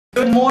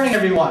Good morning,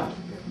 everyone.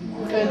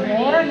 Good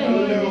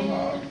morning.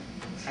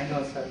 I know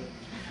it's heavy.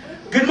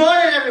 Good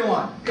morning,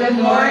 everyone. Good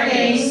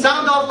morning.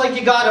 Sound off like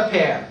you got a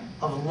pair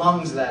of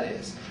lungs, that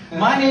is.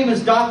 My name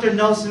is Dr.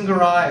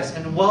 Garais,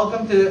 and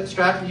welcome to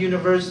Stratford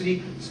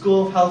University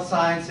School of Health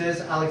Sciences,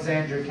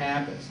 Alexandria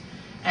campus.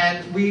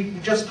 And we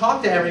just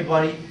talked to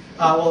everybody,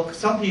 well,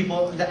 some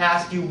people, to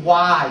ask you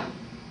why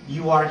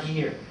you are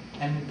here.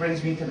 And it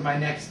brings me to my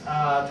next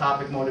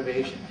topic,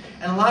 motivation.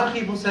 And a lot of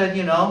people said,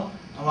 you know,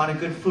 I want a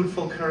good,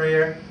 fruitful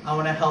career. I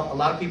want to help. A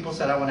lot of people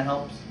said I want to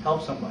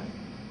help somebody.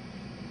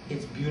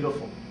 It's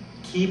beautiful.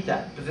 Keep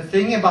that. But the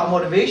thing about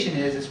motivation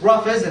is, it's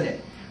rough, isn't it?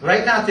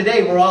 Right now,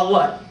 today, we're all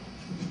what?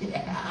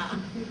 Yeah.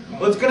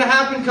 What's going to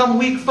happen come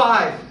week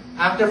 5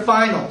 after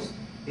finals?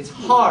 It's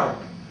hard.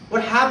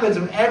 What happens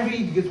when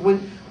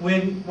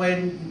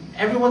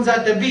everyone's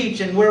at the beach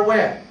and we're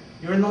where?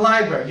 You're in the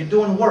library. You're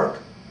doing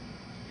work.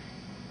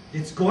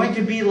 It's going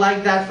to be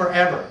like that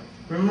forever.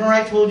 Remember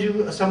I told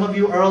you, some of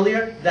you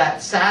earlier,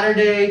 that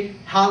Saturday,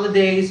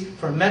 holidays,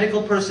 for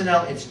medical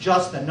personnel, it's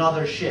just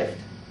another shift.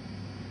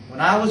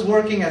 When I was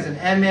working as an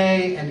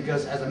MA, and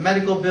as a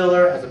medical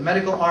biller, as a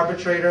medical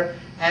arbitrator,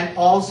 and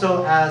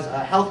also as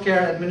a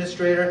healthcare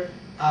administrator,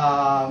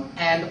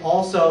 and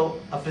also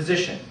a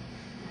physician.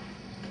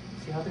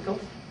 See how that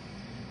goes?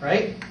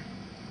 Right?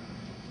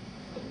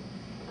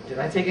 Did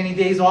I take any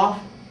days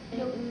off?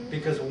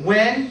 Because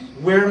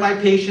where are my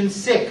patients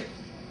sick?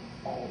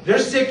 They're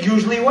sick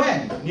usually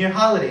when? Near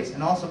holidays.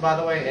 And also, by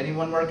the way,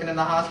 anyone working in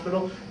the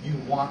hospital, you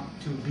want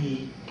to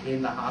be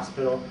in the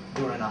hospital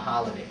during a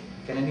holiday.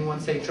 Can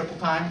anyone say triple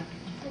time?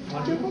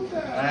 Triple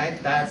time. All right,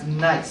 that's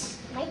nice.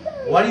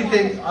 What do you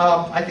think?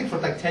 I think for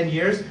like 10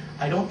 years,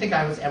 I don't think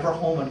I was ever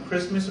home on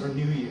Christmas or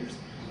New Year's.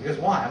 Because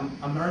why?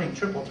 I'm earning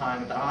triple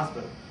time at the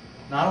hospital.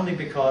 Not only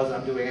because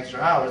I'm doing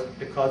extra hours, but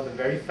because of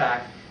the very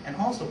fact, and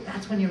also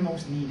that's when you're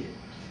most needed.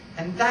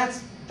 And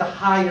that's the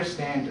higher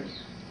standard.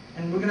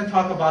 And we're going to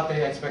talk about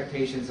the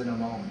expectations in a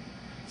moment.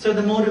 So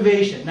the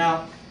motivation.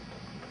 Now,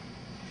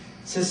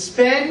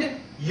 suspend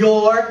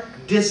your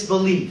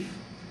disbelief.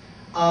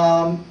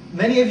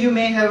 Many of you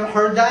may have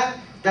heard that.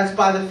 That's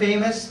by the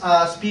famous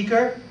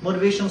speaker,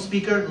 motivational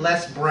speaker,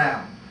 Les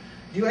Brown.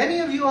 Do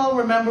any of you all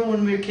remember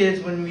when we were kids,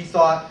 when we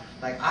thought,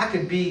 like, I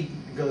could be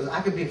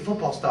a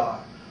football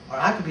star, or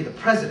I could be the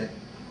president.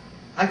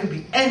 I could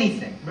be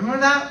anything.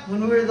 Remember that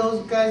when we were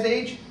those guys'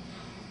 age?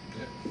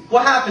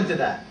 What happened to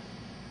that?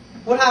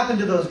 What happened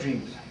to those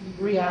dreams?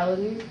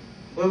 Reality.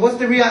 Well, what's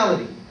the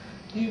reality?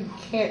 You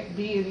can't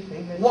be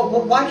anything.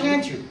 Why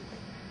can't you?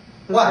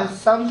 Why?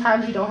 Because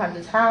sometimes you don't have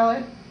the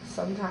talent.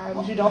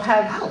 Sometimes you don't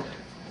have talent.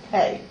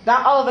 Hey,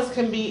 not all of us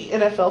can be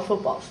NFL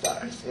football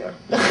stars.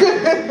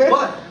 Yeah.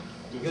 What?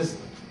 Because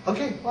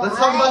let's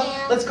talk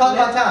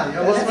about talent.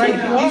 You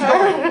know, he's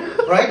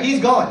going, right?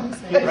 He's going,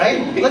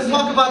 right? Let's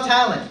talk about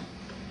talent.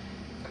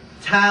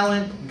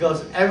 Talent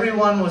goes,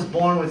 everyone was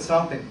born with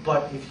something,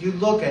 but if you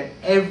look at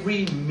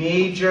every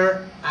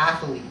major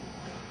athlete,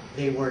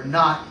 they were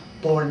not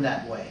born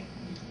that way.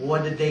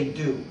 What did they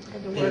do?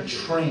 They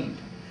trained.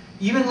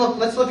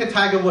 Let's look at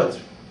Tiger Woods.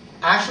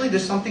 Actually,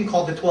 there's something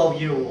called the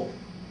 12-year rule,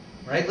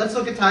 right? Let's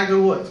look at Tiger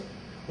Woods.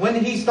 When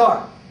did he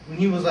start? When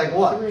he was like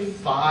what?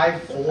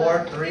 5,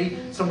 4, 3,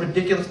 some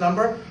ridiculous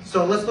number.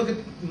 So let's look at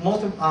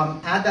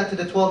add that to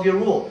the 12-year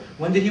rule.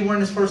 When did he win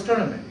his first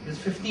tournament? He was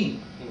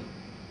 15.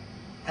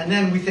 And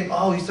then we think,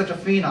 oh, he's such a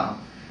phenom.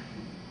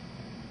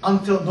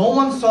 Until no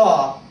one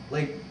saw,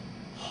 like,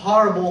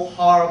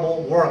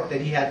 horrible work that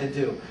he had to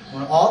do.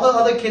 When all the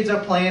other kids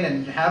are playing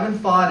and having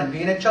fun and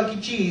being at Chuck E.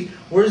 Cheese,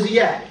 where's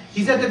he at?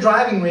 He's at the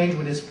driving range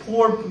with his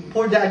poor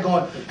dad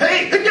going,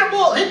 hey, hit that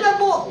ball, hit that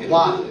ball.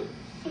 Why?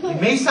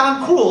 It may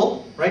sound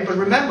cruel, right? But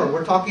remember,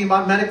 we're talking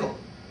about medical.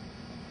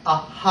 A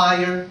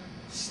higher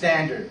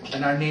standard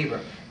than our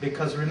neighbor.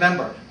 Because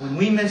remember, when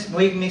we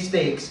make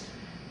mistakes,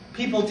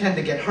 people tend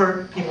to get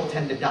hurt, people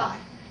tend to die.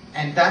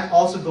 And that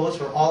also goes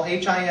for all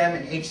HIM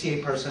and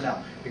HCA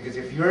personnel. Because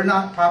if you're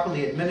not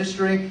properly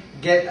administering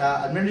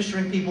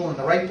people in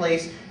the right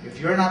place, if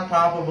you're not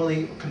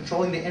properly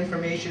controlling the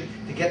information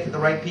to get to the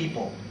right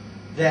people,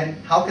 then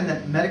how can the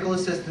medical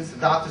assistants, the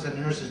doctors, and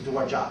the nurses do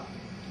our job?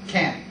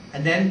 Can't.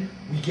 And then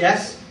we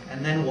guess,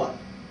 and then what?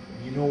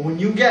 You know, when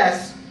you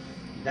guess,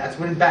 that's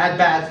when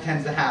bad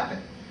tends to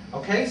happen.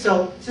 Okay,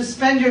 so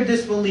suspend your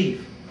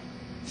disbelief.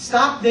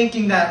 Stop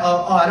thinking that,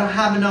 oh, I don't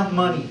have enough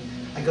money,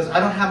 because I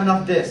don't have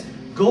enough this.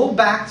 Go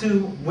back to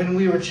when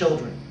we were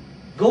children.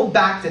 Go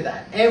back to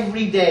that.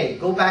 Every day,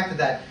 go back to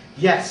that.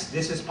 Yes,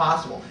 this is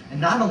possible. And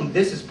not only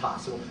this is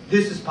possible,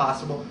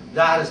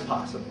 that is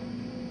possible.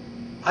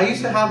 I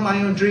used to have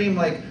my own dream,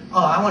 like,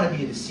 oh, I want to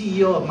be the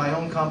CEO of my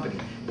own company.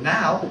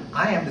 Now,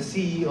 I am the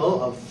CEO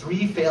of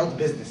 3 failed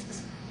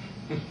businesses.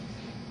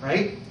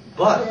 Right?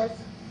 But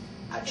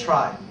I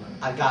tried.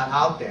 I got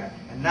out there.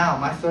 And now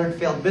my 3rd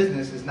failed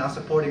business is now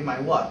supporting my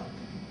what?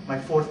 My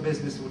 4th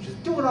business, which is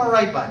doing all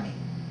right by me.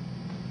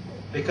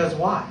 Because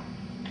why?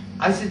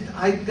 I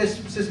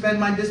just suspend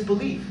my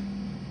disbelief.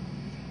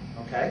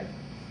 Okay?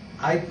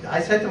 I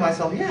said to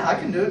myself, yeah, I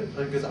can do it.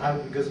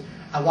 Because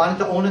I wanted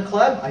to own a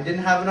club. I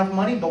didn't have enough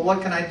money, but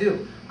what can I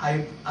do?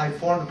 I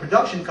formed a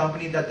production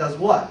company that does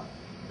what?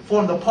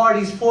 Form the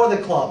parties for the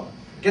club.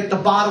 Get the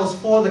bottles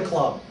for the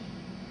club.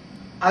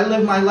 I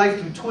live my life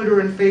through Twitter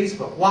and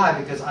Facebook. Why?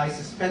 Because I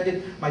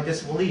suspended my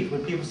disbelief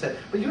when people said,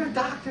 but you're a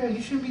doctor,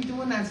 you shouldn't be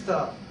doing that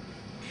stuff.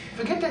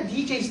 Forget that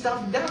DJ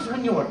stuff, that was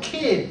when you were a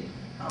kid.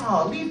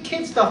 Oh, leave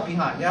kid stuff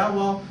behind. Yeah,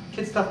 well,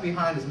 kid stuff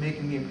behind is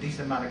making me a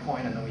decent amount of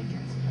coin on the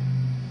weekends.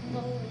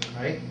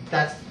 Right?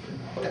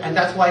 And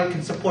that's why you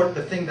can support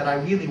the thing that I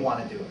really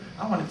want to do.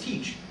 I want to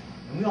teach.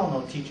 And we all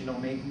know teaching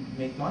don't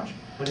make much,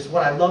 but it's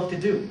what I love to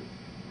do.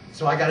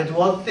 So I got to do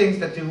all the things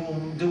that do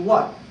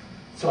what?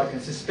 So I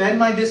can suspend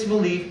my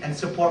disbelief and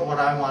support what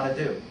I want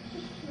to do.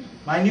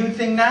 My new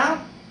thing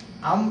now,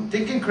 I'm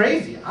thinking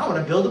crazy. I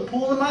want to build a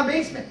pool in my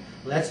basement.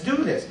 Let's do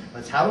this.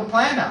 Let's have a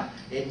plan out.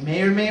 It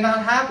may or may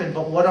not happen,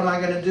 but what am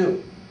I going to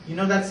do? You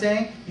know that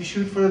saying? You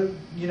shoot for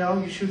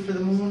the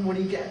moon, what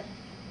do you get?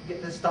 You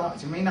get the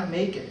stars. You may not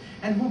make it.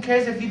 And who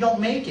cares if you don't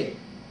make it?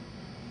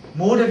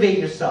 Motivate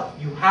yourself.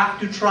 You have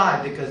to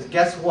try, because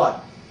guess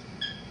what?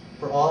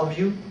 For all of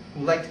you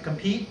who like to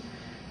compete,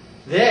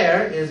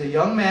 there is a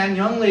young man,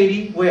 young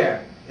lady,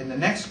 where? In the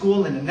next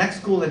school, in the next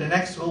school, in the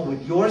next school,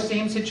 with your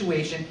same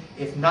situation,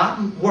 if not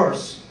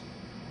worse,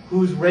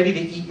 who's ready to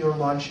eat your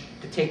lunch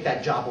to take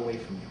that job away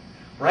from you.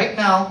 Right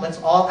now,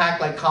 let's all act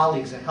like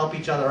colleagues and help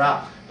each other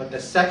out. But the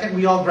second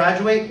we all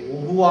graduate,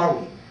 who are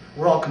we?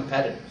 We're all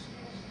competitors.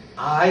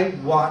 I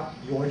want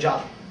your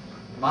job.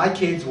 My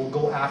kids will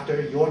go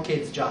after your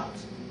kids'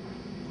 jobs,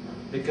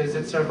 because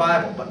it's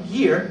survival. But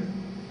here,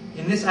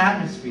 in this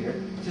atmosphere,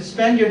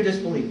 suspend your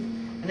disbelief.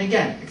 And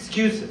again,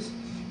 excuses.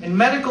 In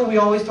medical, we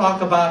always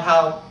talk about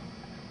how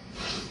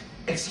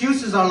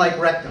excuses are like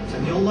rectums.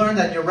 And you'll learn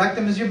that your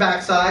rectum is your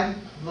backside,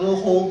 little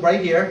hole right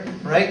here,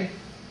 right?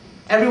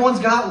 Everyone's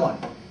got one.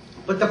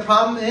 But the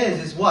problem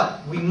is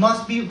what? We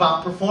must be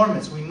about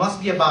performance. We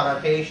must be about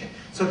our patient.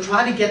 So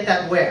try to get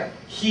that where?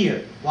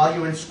 Here, while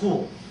you're in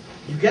school.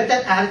 You get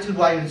that attitude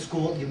while you're in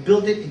school, you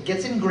build it, it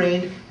gets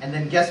ingrained, and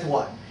then guess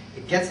what?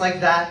 It gets like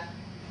that,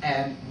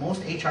 and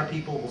most HR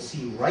people will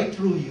see right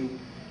through you,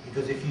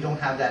 because if you don't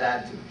have that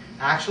attitude.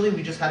 Actually,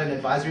 we just had an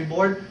advisory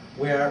board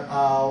where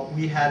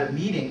we had a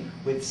meeting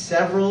with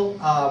several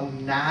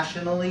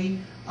nationally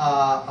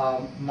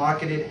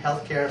marketed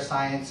healthcare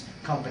science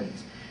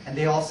companies. And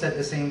they all said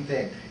the same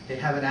thing. They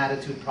have an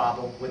attitude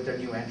problem with their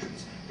new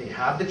entries. They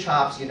have the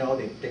chops,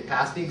 they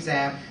pass the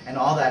exam and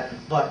all that.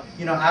 But,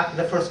 after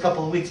the first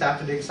couple of weeks,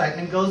 after the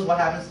excitement goes, what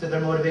happens to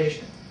their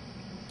motivation?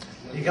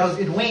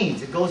 It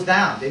wanes, it goes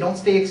down. They don't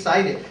stay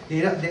excited.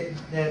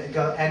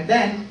 And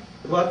then,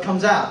 what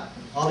comes out?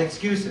 All the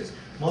excuses.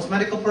 Most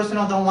medical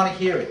personnel don't want to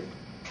hear it,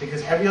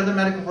 because every other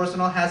medical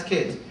personnel has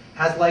kids,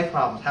 has life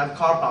problems, has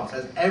car problems,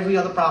 has every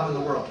other problem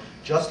in the world,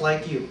 just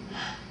like you.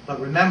 But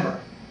remember,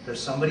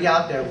 there's somebody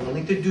out there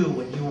willing to do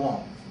what you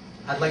won't.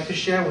 I'd like to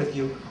share with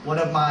you one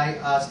of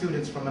my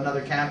students from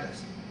another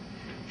campus.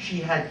 She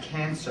had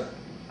cancer,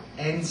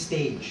 end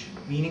stage,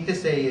 meaning to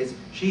say is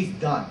she's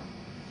done.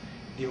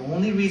 The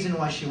only reason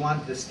why she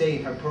wanted to stay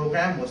in her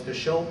program was to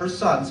show her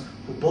sons,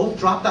 who both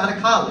dropped out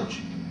of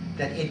college,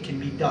 that it can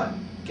be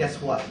done. Guess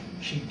what?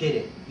 She did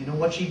it. You know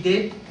what she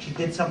did? She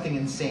did something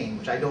insane,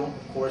 which I don't,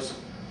 of course,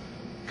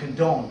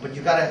 condone. But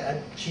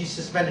she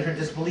suspended her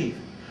disbelief.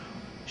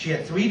 She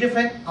had 3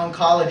 different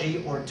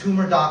oncology or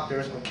tumor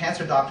doctors or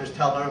cancer doctors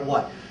tell her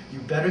what? You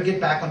better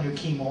get back on your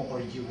chemo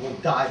or you will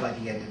die by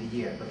the end of the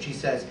year. But she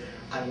says,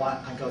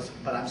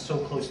 but I'm so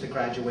close to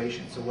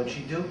graduation. So what did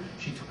she do?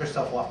 She took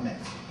herself off meds.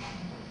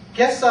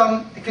 Guess,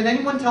 can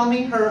anyone tell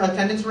me her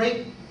attendance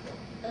rate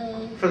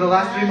for the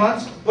last 3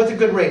 months? What's a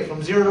good rate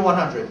from 0 to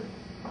 100?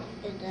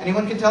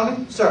 Anyone can tell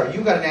me? Sir,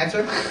 you got an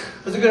answer.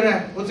 What's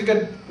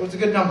a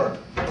good number?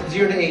 From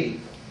 0 to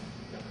 80.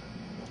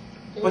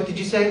 What did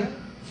you say?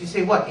 Did you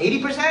say what?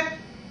 80%?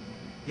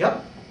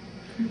 Yep.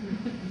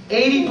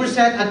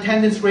 80%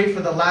 attendance rate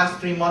for the last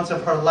 3 months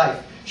of her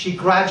life. She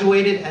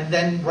graduated, and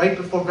then right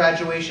before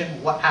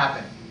graduation, what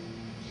happened?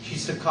 She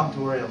succumbed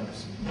to her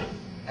illness.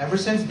 Ever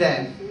since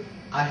then,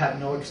 I have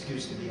no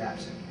excuse to be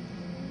absent.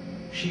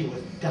 She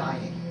was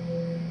dying.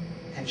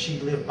 And she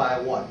lived by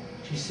what?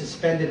 She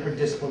suspended her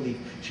disbelief.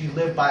 She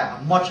lived by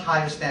a much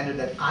higher standard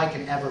than I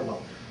can ever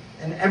will.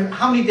 And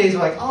how many days are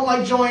like, oh,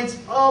 my joints,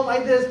 oh, my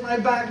this, my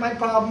back, my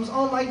problems,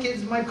 oh, my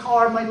kids, my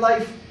car, my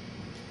life.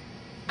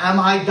 Am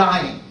I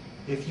dying?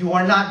 If you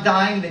are not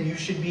dying, then you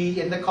should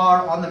be in the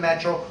car, on the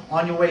metro,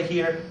 on your way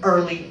here,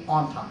 early,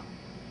 on time.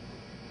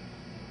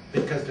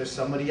 Because there's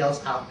somebody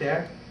else out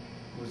there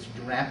who's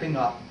ramping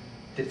up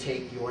to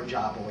take your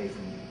job away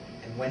from you.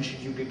 And when should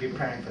you be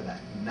preparing for that?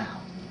 Now.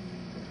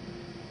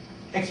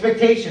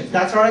 Expectations.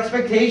 That's our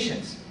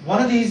expectations.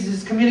 One of these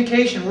is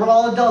communication. We're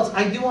all adults.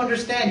 I do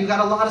understand. You got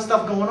a lot of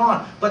stuff going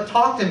on. But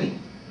talk to me.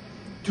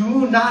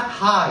 Do not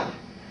hide.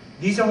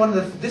 This is one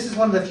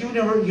of the few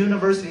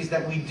universities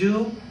that we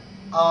do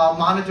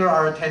monitor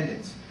our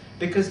attendance.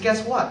 Because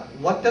guess what?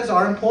 What does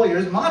our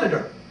employers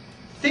monitor?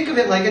 Think of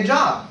it like a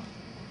job.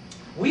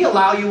 We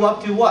allow you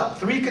up to what?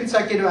 3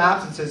 consecutive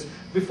absences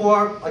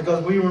before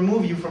we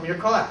remove you from your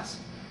class.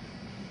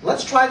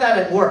 Let's try that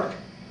at work.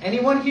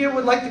 Anyone here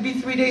would like to be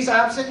 3 days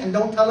absent and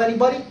don't tell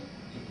anybody?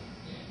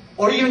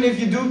 Or even if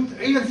you do,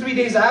 even 3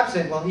 days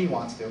absent, well, he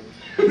wants to.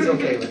 He's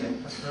okay with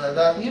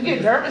it. You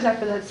get nervous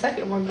after that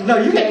second one. No,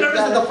 you get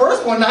nervous at the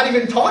first one, not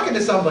even talking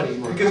to somebody.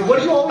 Because what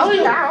do you always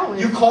do? Yeah,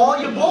 always. You call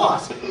your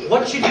boss.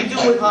 What should you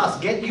do with us?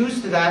 Get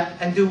used to that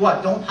and do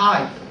what? Don't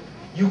hide.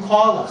 You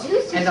call us.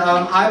 And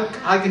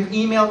I can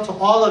email to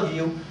all of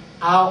you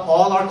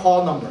all our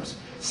call numbers.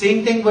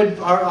 Same thing with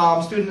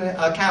our student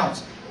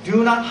accounts.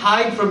 Do not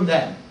hide from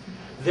them.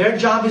 Their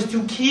job is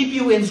to keep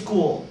you in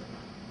school.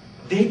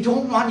 They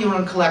don't want you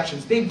on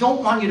collections. They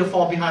don't want you to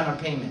fall behind on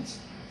payments.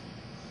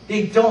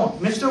 They don't.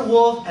 Mr.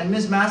 Wolf and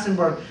Ms.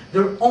 Massenberg,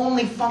 their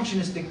only function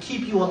is to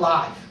keep you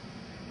alive.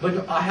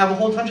 But I have a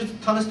whole ton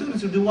of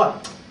students who do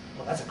what?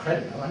 Well, that's a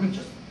credit.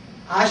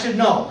 I should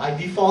know. I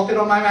defaulted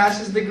on my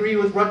master's degree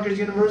with Rutgers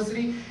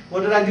University.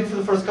 What did I do for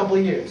the first couple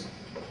of years?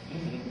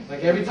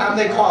 Like every time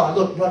they call, I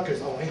look,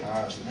 Rutgers, oh wait,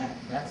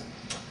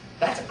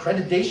 that's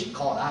accreditation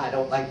call. I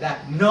don't like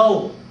that.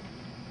 No.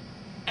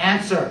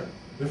 Answer.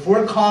 If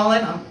we're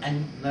calling,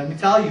 and let me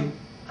tell you,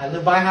 I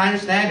live by a higher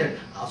standard.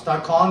 I'll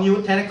start calling you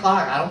at 10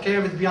 o'clock. I don't care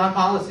if it's beyond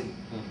policy.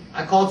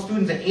 I called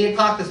students at 8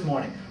 o'clock this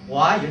morning.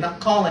 Why? You're not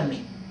calling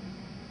me.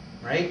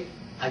 Right?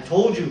 I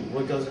told you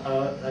because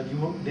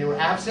they were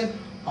absent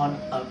on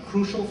a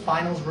crucial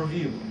finals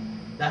review.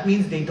 That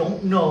means they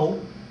don't know.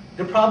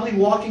 They're probably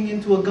walking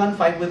into a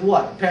gunfight with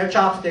what? A pair of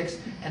chopsticks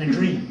and a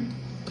dream.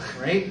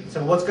 Right?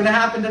 So what's going to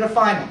happen to the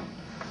final?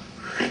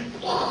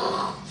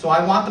 So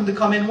I want them to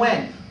come in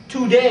when?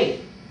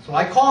 Today. So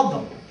I called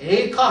them at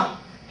 8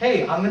 o'clock.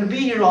 Hey, I'm going to be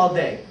here all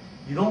day.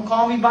 You don't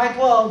call me by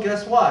 12,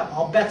 guess what?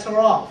 All bets are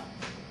off.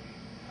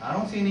 I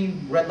don't see any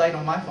red light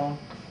on my phone.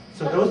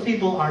 So those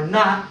people are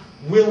not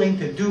willing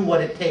to do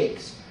what it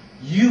takes.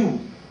 You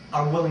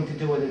are willing to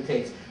do what it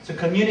takes. So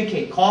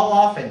communicate, call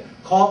often,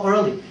 call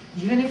early.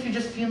 Even if you're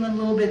just feeling a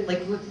little bit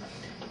like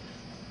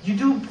you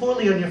do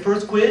poorly on your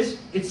first quiz,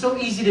 it's so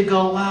easy to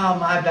go, wow,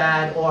 my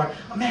bad, or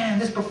oh, man,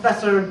 this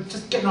professor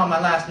just getting on my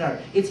last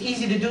nerve. It's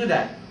easy to do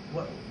that.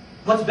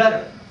 What's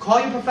better? Call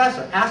your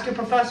professor. Ask your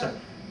professor.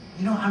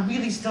 You know, I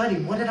really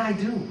studied. What did I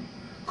do?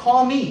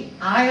 Call me.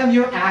 I am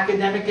your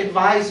academic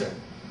advisor.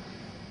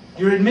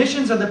 Your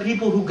admissions are the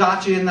people who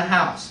got you in the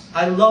house.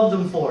 I love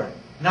them for it.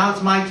 Now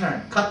it's my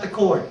turn. Cut the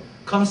cord.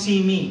 Come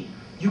see me.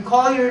 You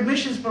call your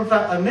admissions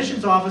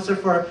officer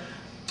for,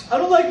 I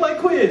don't like my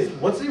quiz.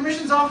 What's the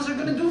admissions officer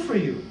going to do for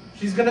you?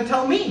 She's going to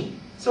tell me.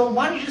 So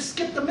why don't you just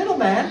skip the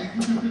middleman?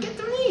 Get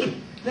to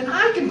me. Then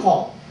I can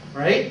call,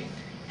 right?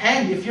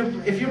 And if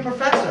your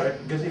professor,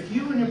 because if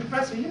you and your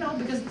professor, you know,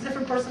 because it's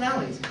different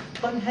personalities,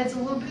 button heads a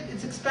little bit,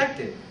 it's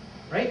expected,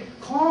 right?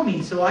 Call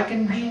me so I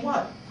can be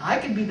what? I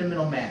can be the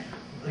middleman,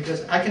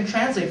 because I can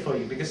translate for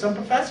you. Because some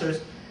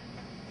professors,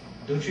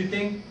 don't you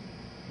think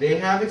they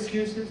have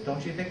excuses?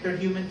 Don't you think they're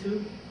human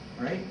too,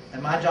 right?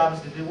 And my job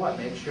is to do what?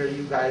 Make sure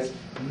you guys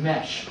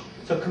mesh.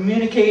 So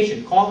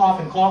communication, call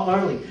often, call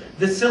early.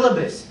 The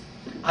syllabus,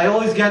 I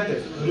always get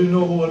this. I didn't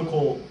know who to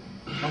call.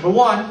 Number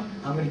one,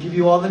 I'm going to give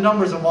you all the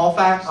numbers of all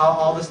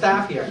the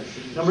staff here.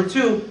 Number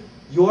two,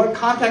 your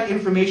contact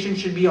information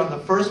should be on the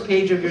first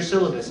page of your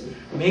syllabus.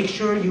 Make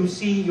sure you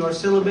see your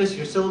syllabus.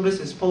 Your syllabus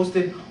is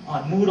posted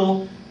on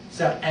Moodle.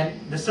 And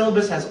the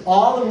syllabus has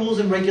all the rules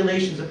and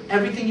regulations of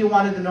everything you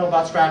wanted to know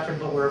about Stratford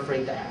but were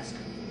afraid to ask.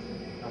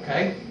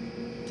 Okay?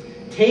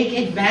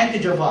 Take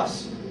advantage of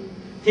us.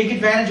 Take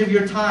advantage of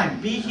your time.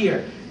 Be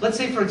here. Let's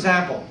say, for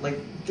example, like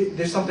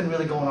there's something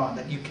really going on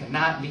that you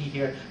cannot be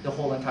here the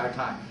whole entire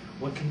time.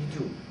 What can you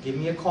do? Give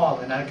me a call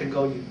and I can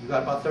go, you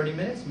got about 30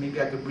 minutes?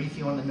 Maybe I could brief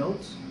you on the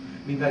notes.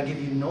 Maybe I give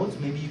you the notes.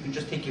 Maybe you can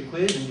just take your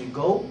quiz and you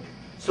go.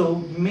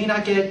 So you may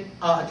not get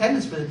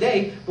attendance for the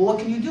day, but what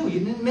can you do?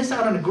 You didn't miss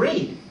out on a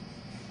grade,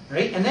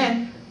 right? And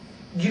then,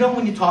 you know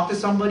when you talk to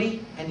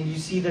somebody and you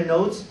see their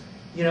notes,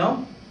 you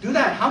know, do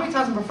that. How many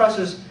times have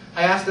professors,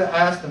 I asked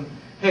them,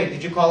 hey,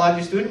 did you call out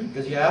your student?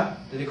 Because yeah.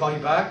 Did they call you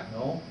back?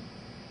 No.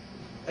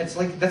 It's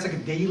like, that's like a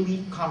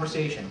daily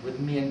conversation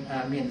with me and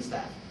the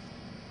staff.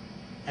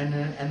 And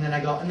then I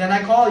go, and then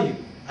I call you.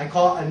 I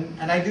call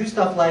and I do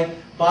stuff like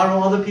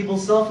borrow other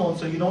people's cell phones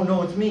so you don't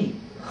know it's me,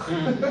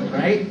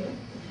 right?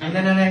 And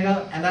then I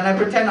go, and then I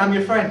pretend I'm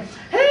your friend.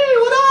 Hey,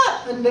 what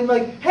up? And then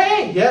like,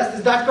 hey, yes, this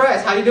is Dr.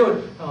 Garais. How you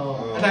doing?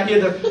 Oh. And I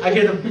hear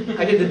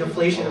the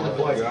deflation in the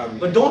voice.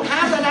 But don't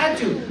have that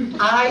attitude.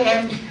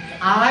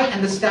 I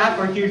and the staff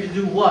are here to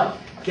do what?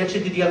 Get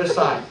you to the other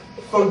side.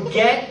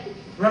 Forget.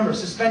 Remember,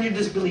 suspend your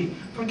disbelief.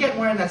 Forget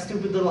wearing that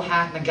stupid little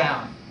hat and a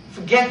gown.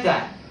 Forget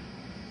that.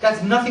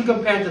 That's nothing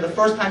compared to the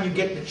first time you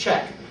get the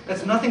check.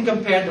 That's nothing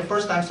compared to the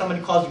first time somebody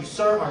calls you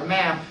sir or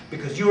ma'am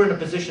because you're in a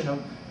position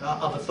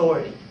of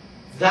authority.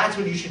 That's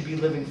what you should be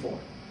living for,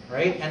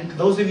 right? And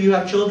those of you who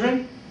have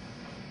children,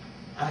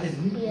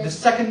 the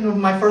second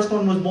my first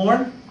one was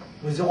born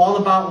was all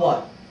about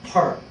what?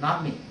 Her,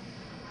 not me.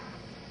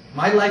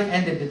 My life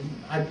ended,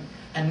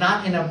 and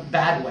not in a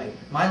bad way.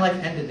 My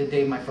life ended the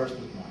day my first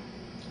was born.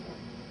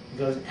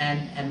 Because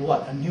and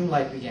what? A new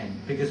life began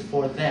because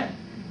for them.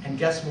 And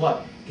guess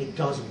what? it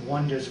does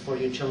wonders for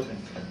your children.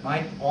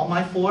 All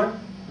my four,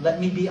 let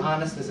me be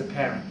honest as a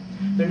parent,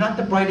 they're not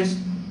the brightest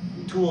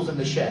tools in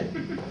the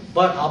shed,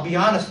 but I'll be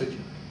honest with you,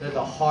 they're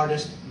the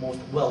hardest, most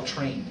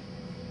well-trained.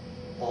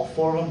 All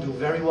four of them do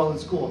very well in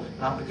school,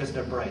 not because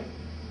they're bright,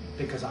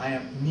 because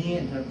me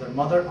and their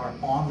mother are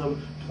on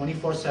them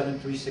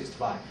 24/7,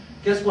 365.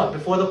 Guess what?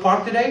 Before the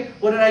park today,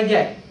 what did I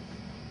get?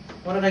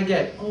 What did I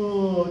get?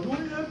 Oh, do I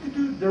have to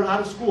do? They're out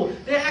of school.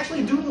 They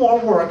actually do more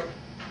work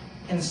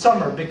in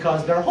summer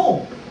because they're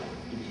home.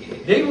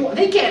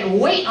 They can't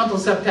wait until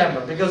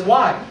September because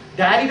why?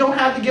 Daddy don't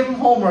have to give them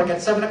homework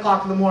at 7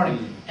 o'clock in the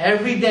morning.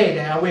 Every day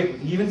they awake,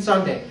 even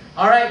Sunday.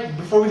 All right,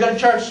 before we go to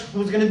church,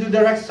 who's going to do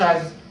their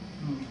exercises?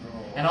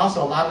 And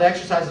also, a lot of the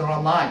exercises are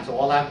online, so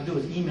all I have to do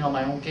is email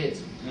my own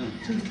kids.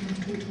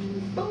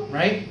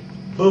 Right?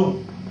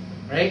 Boom.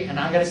 Right? And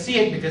I'm going to see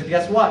it because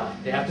guess what?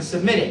 They have to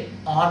submit it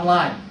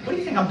online. What do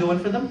you think I'm doing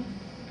for them?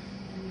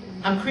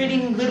 I'm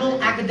creating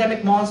little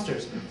academic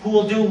monsters who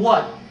will do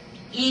what?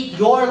 Eat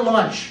your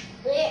lunch.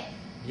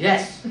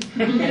 Yes.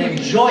 And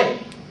enjoy it.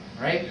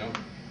 Right?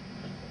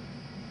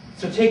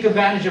 So take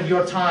advantage of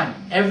your time.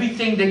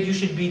 Everything that you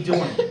should be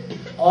doing.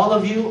 All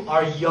of you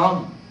are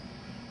young.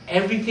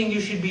 Everything you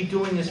should be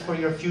doing is for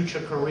your future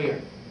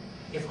career.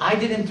 If I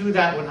didn't do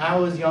that when I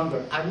was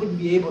younger, I wouldn't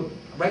be able.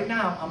 Right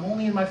now, I'm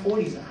only in my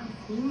 40s and I'm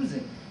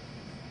cruising.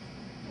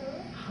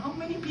 How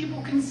many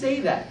people can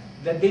say that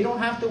they don't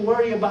have to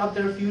worry about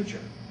their future?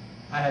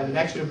 I have an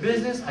extra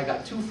business, I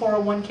got 2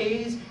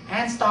 401ks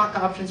and stock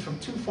options from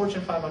 2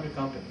 Fortune 500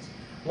 companies.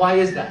 Why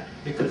is that?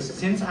 Because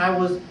since I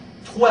was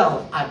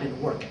 12, I've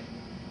been working.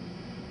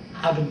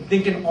 I've been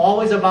thinking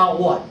always about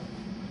what?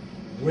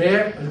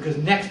 Where? Because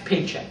next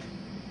paycheck.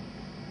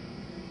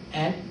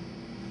 And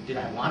did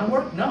I want to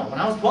work? No. When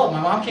I was 12, my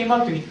mom came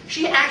up to me.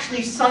 She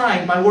actually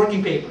signed my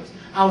working papers.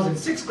 I was in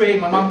 6th grade.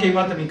 My mom came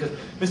up to me because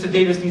Mr.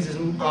 Davis needs his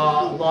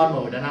lawn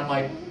mowed. And I'm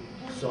like,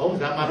 so? Is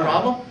that my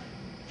problem?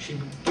 She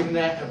gave me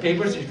that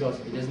papers. She goes,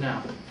 it is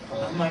now.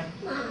 I'm like,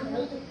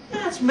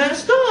 that's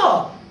messed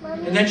up.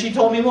 And then she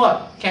told me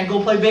what? Can't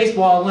go play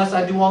baseball unless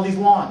I do all these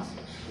lawns.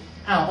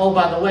 Oh,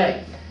 by the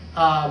way,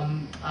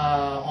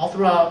 all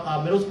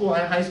throughout middle school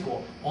and high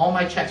school, all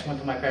my checks went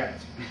to my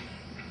parents.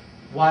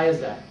 Why is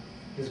that?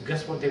 Because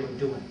guess what they were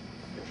doing?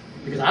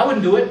 Because I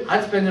wouldn't do it.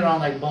 I'd spend it on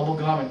like bubble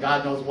gum and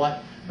God knows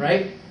what,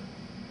 right?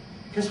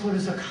 Guess what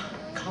is a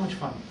college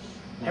fund?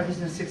 Ever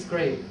since 6th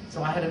grade.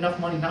 So I had enough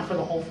money, not for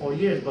the whole 4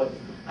 years, but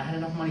I had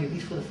enough money at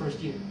least for the first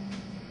year.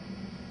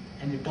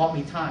 And it bought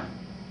me time.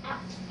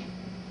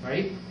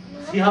 Right?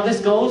 See how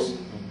this goes?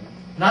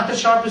 Not the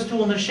sharpest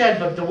tool in the shed,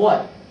 but the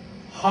what?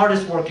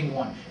 Hardest working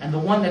one. And the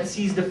one that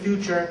sees the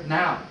future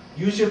now.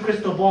 Use your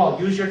crystal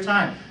ball. Use your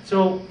time.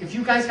 So if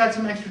you guys got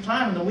some extra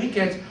time on the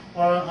weekends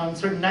or on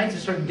certain nights or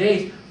certain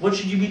days, what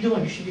should you be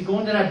doing? You should be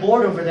going to that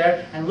board over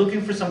there and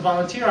looking for some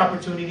volunteer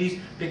opportunities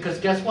because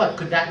guess what?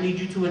 Could that lead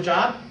you to a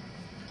job?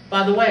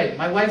 By the way,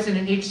 my wife's in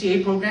an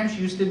HCA program.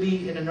 She used to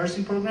be in a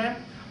nursing program.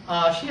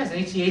 She has an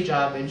HCA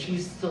job and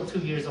she's still 2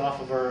 years off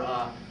of her,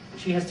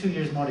 she has 2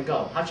 years more to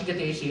go. How'd she get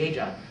the HCA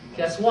job?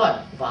 Guess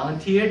what?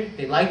 Volunteered.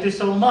 They liked her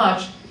so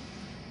much.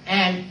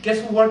 And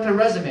guess who worked her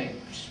resume?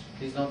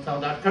 Please don't tell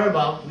Dr.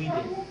 Kerbal. We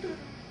did.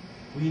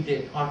 We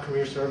did. Our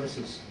career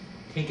services.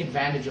 Take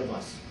advantage of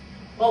us.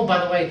 Oh,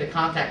 by the way, the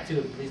contact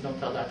too. Please don't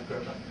tell Dr.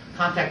 Kerbal.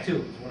 Contact too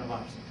is one of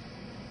ours.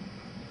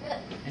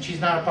 And she's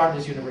not a part of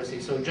this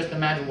university. So just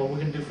imagine what we're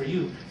going to do for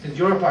you since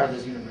you're a part of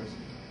this university.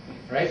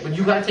 Right? But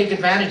you got to take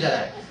advantage of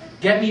that.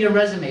 Get me your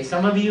resume.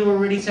 Some of you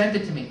already sent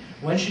it to me.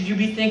 When should you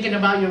be thinking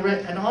about your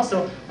resume? And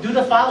also, do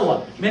the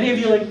follow-up. Many of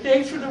you are like,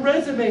 thanks for the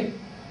resume.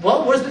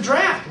 Well, where's the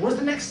draft? Where's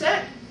the next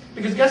set?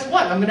 Because guess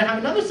what? I'm going to have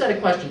another set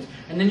of questions.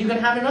 And then you're going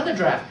to have another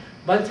draft.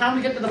 By the time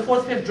we get to the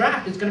 4th, 5th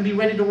draft, it's going to be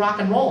ready to rock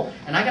and roll.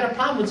 And I got a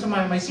problem with some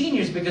of my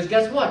seniors because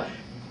guess what?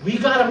 We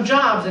got them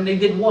jobs and they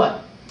did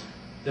what?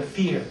 The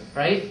fear,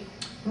 right?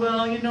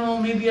 Well, you know,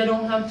 maybe I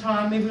don't have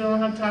time. Maybe I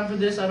don't have time for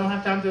this. I don't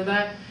have time for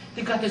that.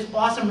 They got this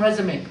awesome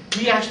resume.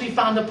 We actually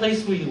found a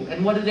place for you.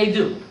 And what did they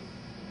do?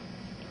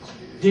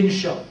 Didn't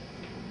show.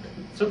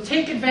 So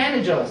take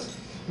advantage of us.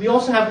 We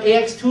also have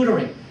AX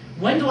tutoring.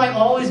 When do I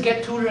always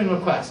get tutoring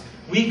requests?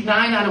 Week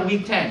 9 out of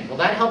week 10. Will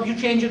that help you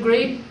change your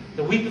grade?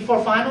 The week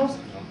before finals?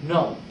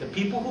 No. The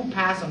people who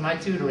pass on my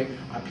tutoring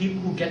are people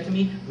who get to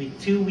me week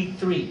 2, week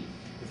 3.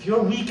 If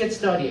you're weak at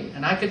studying,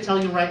 and I could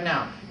tell you right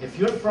now, if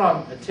you're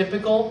from a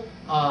typical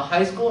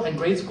high school and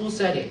grade school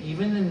setting,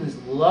 even in this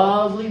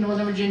lovely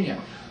Northern Virginia,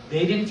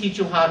 they didn't teach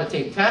you how to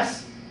take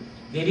tests,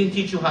 they didn't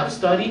teach you how to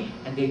study,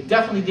 and they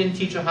definitely didn't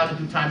teach you how to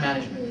do time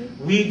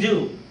management. We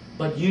do.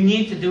 But you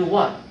need to do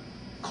what?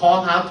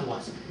 Call out to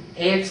us.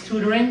 AX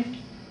Tutoring,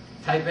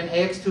 type in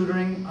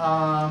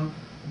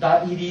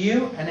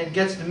axtutoring.edu, and it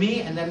gets to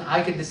me, and then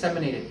I can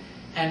disseminate it.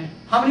 And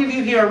how many of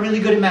you here are really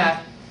good at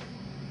math?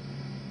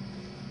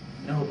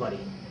 Nobody.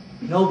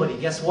 Nobody.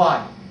 Guess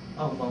why?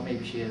 Oh, well,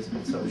 maybe she is,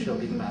 so she'll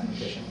be the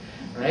mathematician,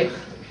 right?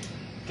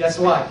 Guess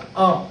what?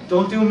 Oh,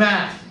 don't do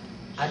math.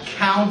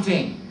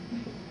 Accounting.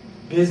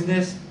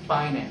 Business,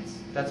 finance.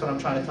 That's what I'm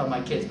trying to tell my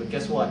kids, but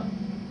guess what?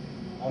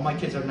 All my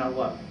kids are not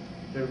what?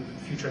 their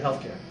future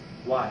healthcare.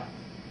 Why?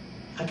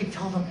 I can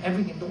tell them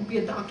everything. Don't be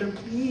a doctor,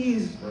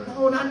 please. Right.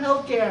 No, not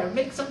healthcare.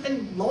 Make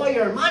something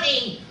lawyer,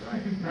 money.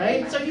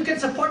 Right? So you can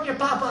support your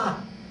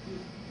papa.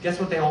 Guess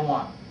what they all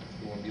want?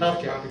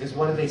 Healthcare. Because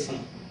what do they see?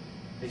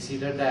 They see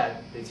their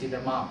dad. They see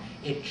their mom.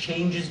 It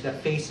changes the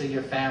face of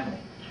your family.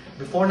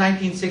 Before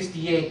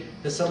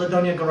 1968, the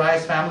Caledonia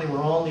Garais family were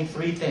only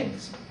 3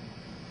 things: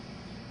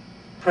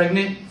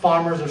 pregnant,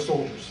 farmers, or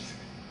soldiers.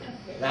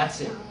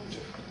 That's it.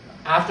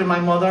 After my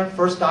mother,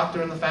 first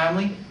doctor in the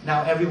family,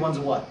 now everyone's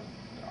what?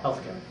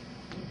 Healthcare.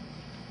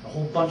 A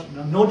whole bunch,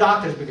 no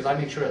doctors because I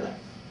make sure of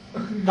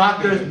that.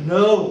 Doctors,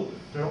 no.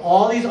 There are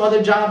all these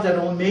other jobs that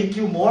will make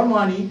you more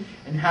money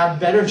and have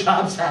better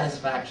job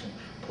satisfaction.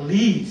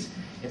 Please,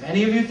 if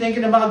any of you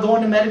thinking about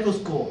going to medical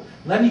school,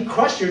 let me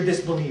crush your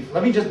disbelief.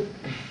 Let me just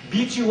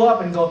beat you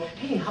up and go,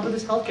 hey, how about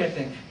this healthcare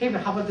thing? Hey,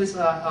 but how about this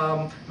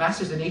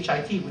master's in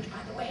HIT, which,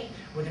 by the way,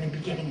 we're going to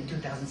be getting in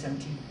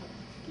 2017.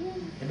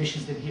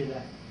 Admissions didn't hear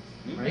that,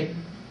 right?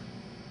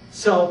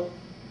 So,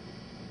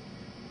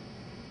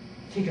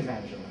 take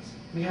advantage of us.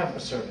 We have our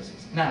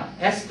services. Now,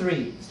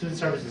 S3, student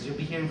services, you'll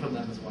be hearing from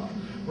them as well.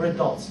 We're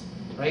adults,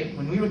 right?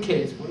 When we were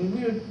kids, when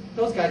we were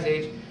those guys'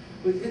 age,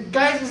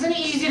 guys, isn't it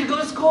easy to go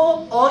to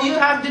school? All you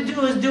have to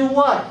do is do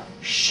what?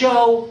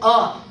 Show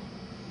up.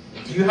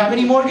 Do you have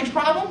any mortgage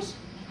problems?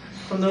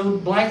 From the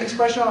blank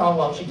expression, oh,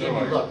 well, she gave me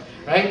a look,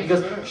 right?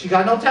 Because she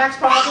got no tax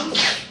problems.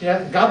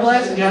 Yeah, God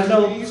bless. She has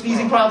no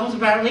sneezing problems,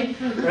 apparently,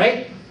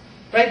 right?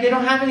 Right? They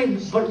don't have any,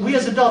 but we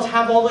as adults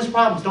have all those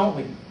problems, don't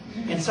we?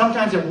 And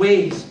sometimes it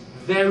weighs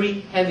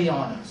very heavy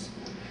on us.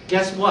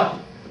 Guess what?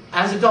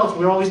 As adults,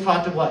 we're always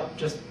taught to what?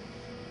 Just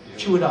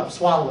chew it up,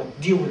 swallow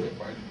it, deal with it.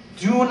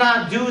 Do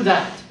not do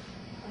that.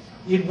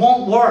 It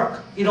won't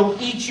work.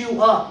 It'll eat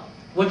you up.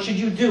 What should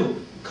you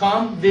do?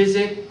 Come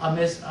visit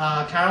Miss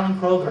Carolyn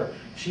Kroger.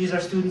 She's our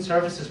student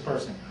services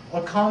person.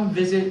 Or come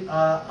visit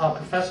a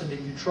professor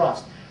that you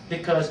trust.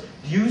 Because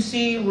do you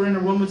see we're in a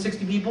room with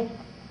 60 people?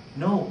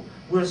 No.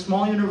 We're a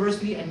small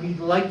university and we'd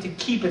like to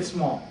keep it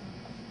small.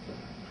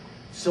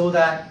 So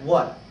that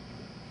what?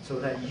 So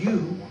that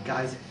you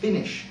guys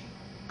finish.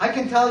 I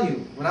can tell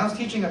you, when I was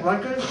teaching at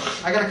Rutgers,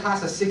 I got a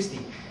class of 60.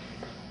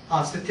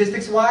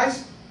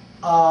 Statistics-wise,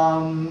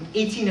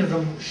 18 of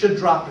them should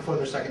drop before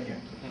their second year.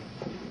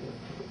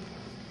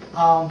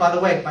 By the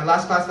way, my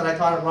last class that I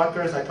taught at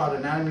Rutgers, I taught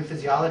anatomy and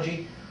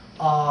physiology.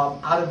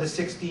 Out of the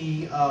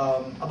 60,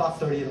 about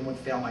 30 of them would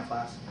fail my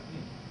class.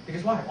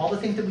 Because why? All the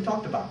things that we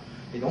talked about.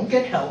 They don't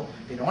get help,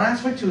 they don't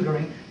ask for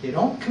tutoring, they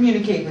don't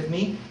communicate with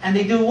me, and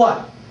they do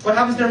what? What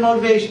happens to their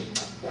motivation?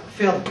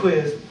 Failed the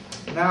quiz,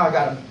 now I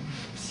got a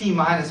C- on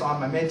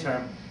my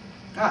midterm.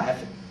 Ah,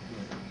 F it.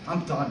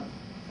 I'm done.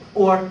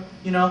 Or,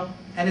 you know,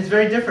 and it's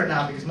very different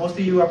now because most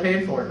of you are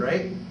paying for it,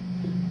 right?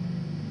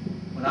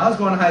 When I was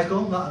going to high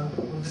school,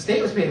 the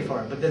state was paying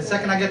for it, but the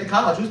second I get to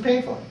college, who's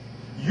paying for it?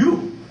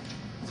 You.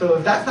 So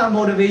if that's not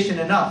motivation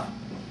enough,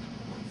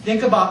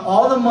 think about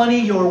all the money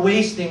you're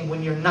wasting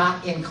when you're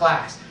not in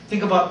class.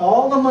 Think about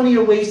all the money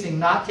you're wasting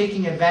not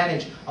taking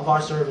advantage of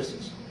our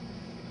services.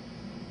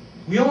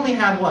 We only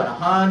have, what,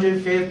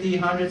 150,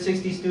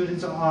 160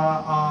 students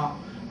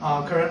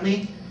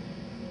currently.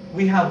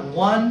 We have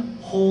one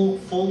whole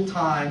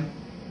full-time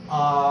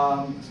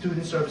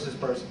student services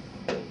person.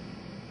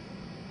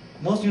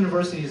 Most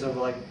universities of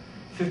like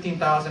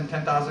 15,000,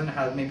 10,000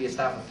 have maybe a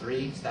staff of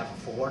 3, staff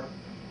of 4.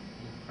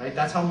 Right?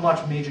 That's how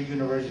much major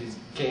universities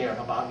care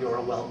about your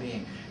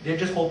well-being. They're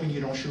just hoping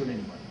you don't shoot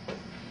anybody.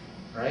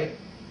 Right?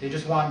 They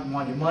just want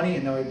your money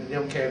and they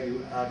don't care if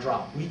you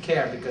drop. We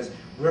care because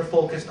we're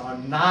focused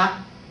on not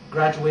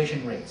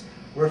graduation rates.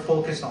 We're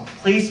focused on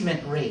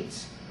placement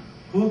rates.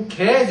 Who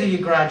cares if you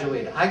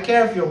graduated? I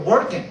care if you're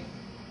working.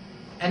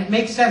 And it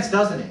makes sense,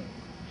 doesn't it?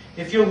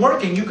 If you're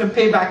working, you can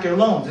pay back your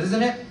loans,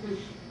 isn't it?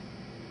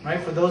 Right?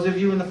 For those of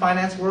you in the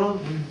finance world,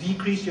 you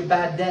decrease your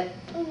bad debt.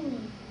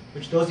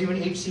 Which those of you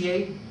in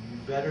HCA, you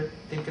better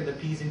think of the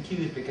P's and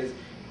Q's because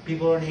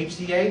people who are in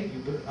HCA,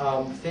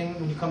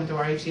 when you come into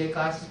our HCA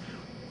classes,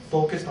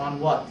 focused on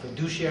what?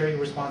 Fiduciary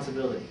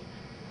responsibility.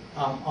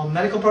 On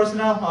medical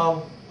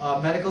personnel,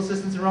 medical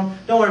assistants in Rome,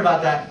 don't worry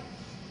about that.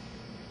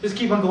 Just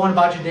keep on going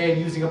about your day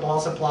and using up all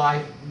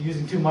supply,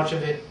 using too much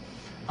of it.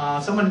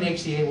 Someone in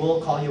HCA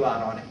will call you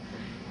out on it,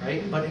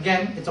 right? But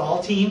again, it's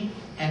all team,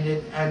 and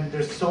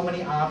there's so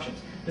many options.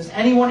 Does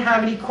anyone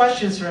have any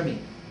questions for me?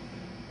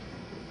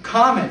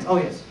 Comments? Oh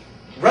yes.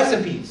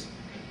 Recipes.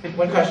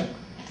 One question.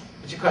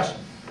 What's your question?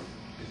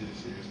 Is it a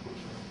serious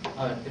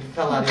question? It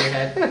fell out of your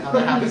head.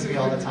 That happens to me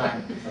all the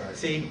time. Right.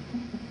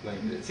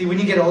 See, when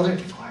you get older, it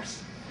gets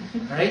worse.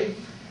 All right?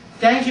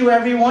 Thank you,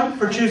 everyone,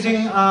 for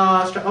choosing.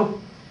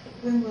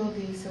 When will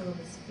the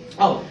syllabus be?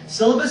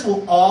 Syllabus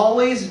will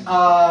always be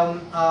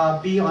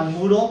on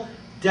Moodle.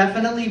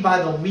 Definitely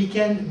by the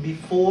weekend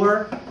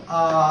before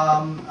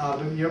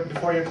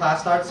your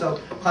class starts. So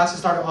classes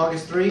start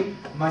August 3.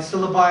 My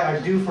syllabi are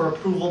due for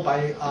approval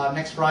by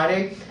next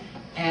Friday.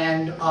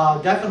 And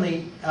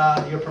definitely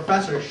your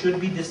professor should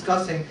be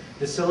discussing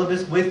the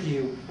syllabus with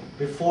you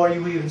before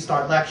you even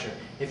start lecture.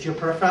 If your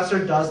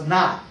professor does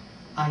not,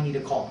 I need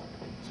a call.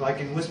 So I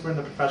can whisper in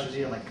the professor's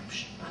ear like,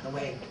 "Shh, by the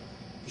way,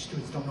 your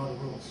students don't know the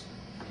rules.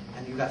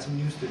 And you got some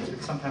new students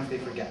because sometimes they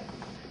forget.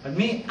 But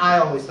me, I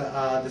always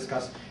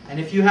discuss. And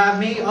if you have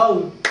me,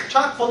 oh,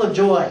 chock full of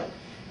joy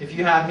if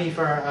you have me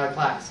for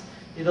class.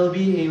 It'll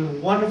be a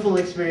wonderful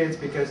experience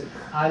because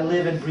I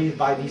live and breathe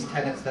by these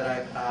tenets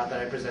that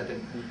I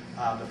presented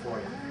before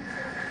you.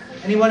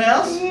 Anyone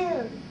else?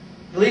 Yeah.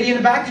 The lady in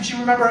the back, did she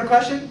remember her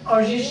question?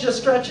 Or she's just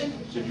stretching?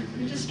 Did you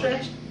finish Just the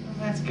question? stretch? Oh,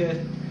 that's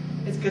good.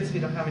 It's good so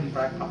you don't have any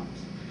back problems.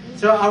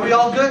 So are we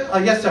all good?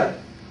 Yes, sir.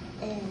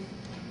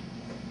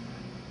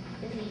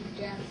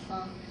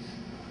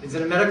 Is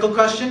it a medical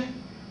question?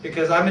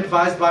 Because I'm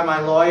advised by my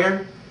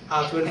lawyer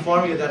to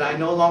inform you that I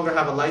no longer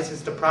have a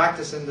license to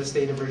practice in the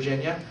state of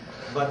Virginia,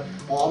 but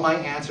all my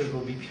answers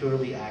will be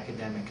purely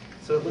academic.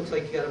 So it looks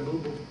like you got a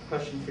boo-boo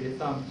question for your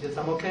thumb. Is your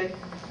thumb okay?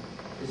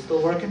 It's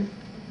still working?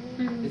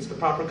 It's the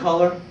proper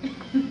color?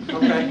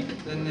 Okay,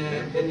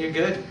 then you're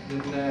good.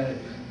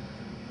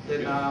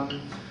 Then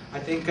I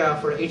think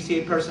for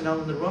HCA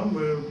personnel in the room,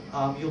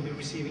 you'll be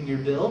receiving your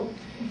bill.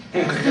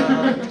 And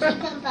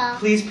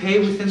please pay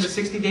within the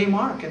 60-day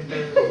mark, and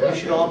you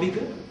should all be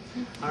good.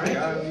 All right?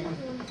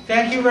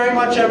 Thank you very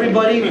much,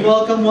 everybody.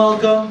 Welcome,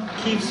 welcome.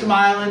 Keep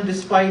smiling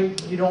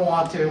despite you don't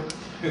want to,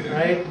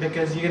 right?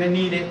 Because you're going to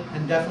need it,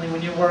 and definitely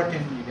when you're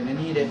working, you're going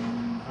to need it.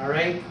 All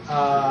right?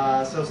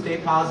 So stay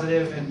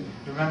positive, and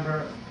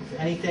remember, if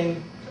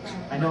anything,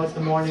 I know it's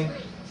the morning,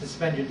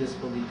 suspend your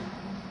disbelief.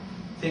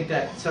 Think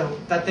that, so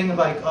that thing of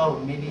like, oh,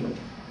 maybe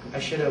I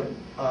should have,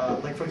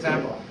 like for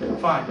example,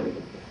 fine.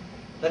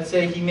 Let's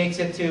say he makes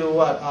it to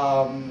what,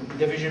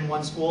 Division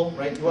I school,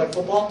 right? You like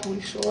football?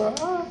 We sure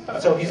are.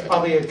 So he's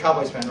probably a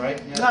Cowboys fan,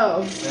 right? Yeah. No,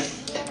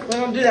 Right? we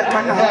don't do that in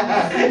my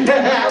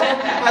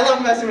house. I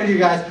love messing with you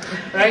guys,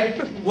 right?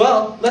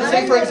 Well, let's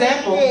say for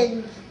example,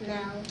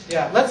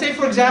 yeah, let's say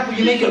for example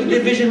you make it to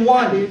Division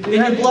I, and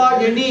you blow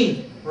out your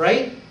knee,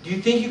 right? Do you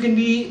think you can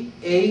be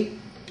a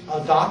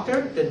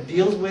doctor that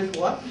deals with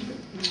what?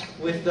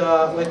 With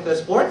the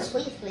sports?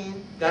 Policeman.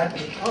 That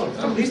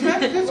policeman?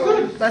 That's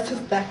good. That's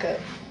just backup.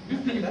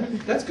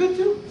 That's good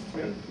too.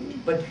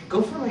 But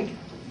go for like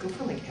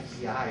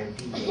FBI or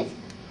DEA.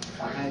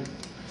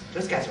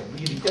 Those guys are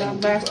really Yeah, cool.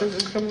 masters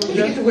in criminal You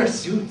get to justice. wear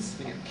suits.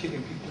 You're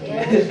killing people.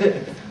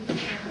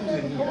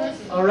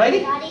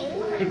 Alrighty?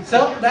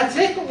 So that's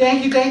it.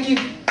 Thank you.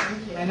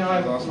 I know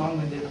I'm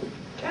long-winded.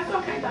 That's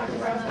okay, Dr.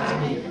 Rouse.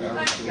 Thank you.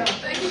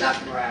 Thank you,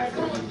 Dr. Rouse.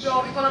 Come on,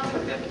 Joe. We're going up to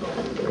the fifth floor.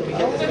 Let me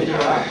get this video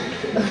out.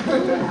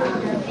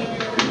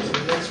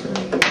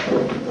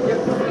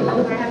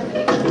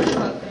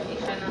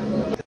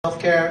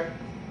 Healthcare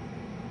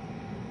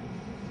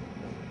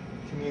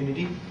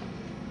community.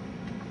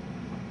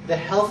 The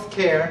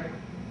healthcare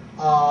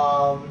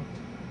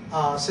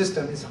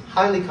system is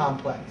highly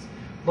complex,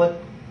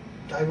 but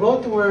I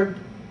wrote the word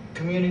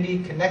community,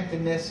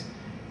 connectedness.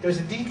 There's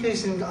a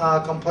decrease in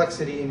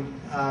complexity in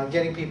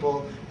getting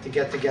people to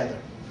get together.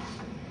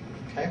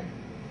 Okay.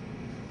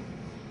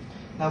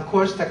 Now, of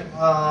course,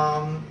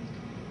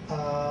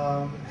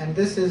 and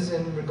this is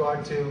in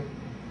regard to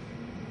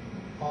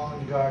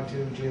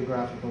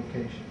geographic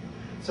location.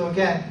 So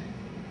again,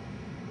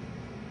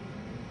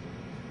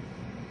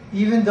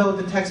 even though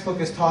the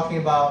textbook is talking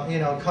about,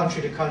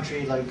 country to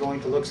country, like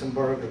going to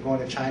Luxembourg or going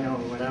to China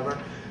or whatever,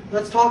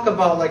 let's talk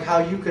about like how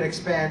you can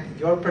expand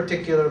your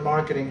particular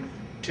marketing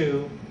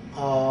to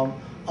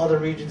other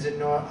regions in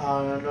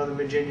Northern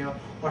Virginia,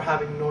 or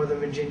having Northern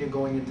Virginia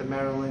going into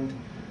Maryland,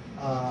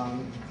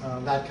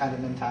 that kind of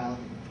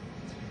mentality.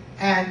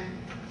 And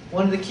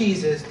one of the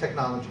keys is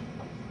technology.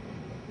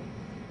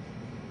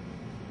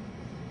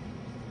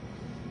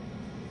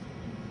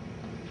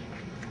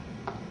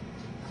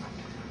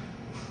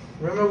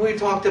 Remember we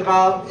talked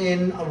about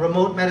in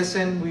remote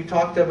medicine, we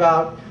talked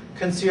about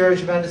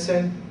concierge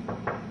medicine.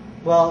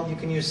 Well, you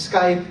can use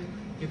Skype,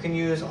 you can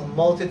use a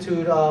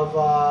multitude of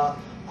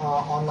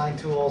online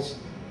tools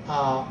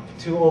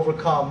to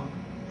overcome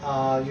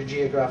your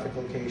geographic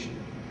location.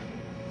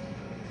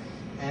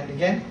 And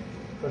again,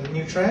 for the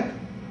new trend,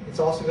 it's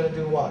also going to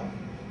do what?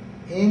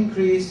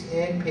 Increase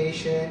in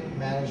patient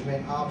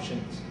management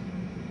options.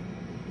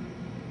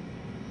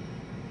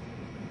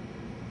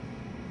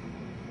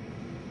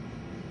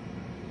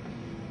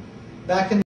 Back in